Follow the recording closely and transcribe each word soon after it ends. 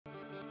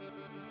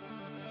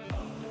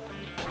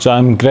So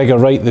I'm Gregor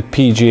Wright, the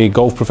PGA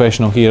golf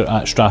professional here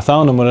at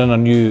Strathallan, and we're in a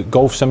new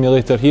golf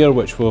simulator here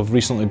which we've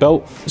recently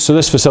built. So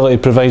this facility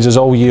provides us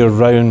all year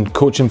round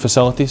coaching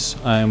facilities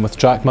with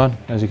TrackMan.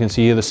 As you can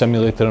see here, the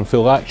simulator in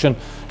full action.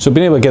 So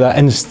being able to get that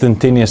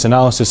instantaneous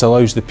analysis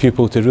allows the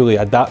pupil to really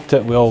adapt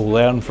it. We all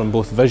learn from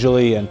both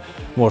visually and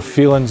more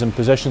feelings and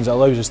positions. It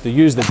allows us to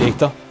use the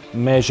data,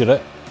 measure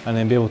it, and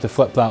then be able to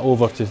flip that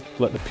over to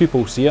let the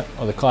pupil see it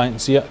or the client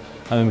see it,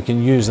 and then we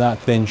can use that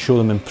to then show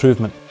them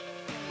improvement.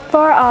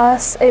 For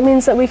us, it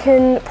means that we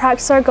can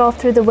practice our golf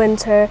through the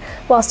winter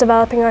whilst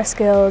developing our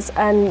skills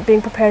and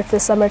being prepared for the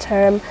summer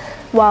term,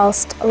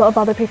 whilst a lot of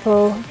other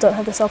people don't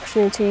have this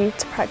opportunity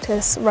to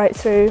practice right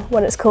through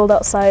when it's cold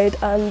outside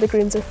and the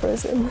greens are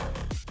frozen.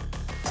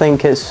 I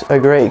think it's a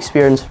great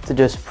experience to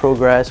just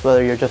progress,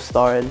 whether you're just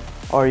starting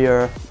or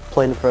you're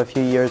playing for a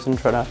few years and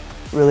trying to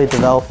really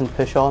develop and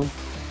push on.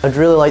 I'd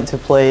really like to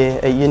play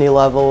at uni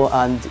level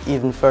and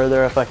even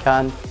further if I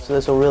can, so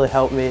this will really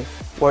help me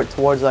work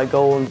towards that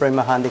goal and bring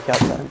my handicap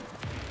down.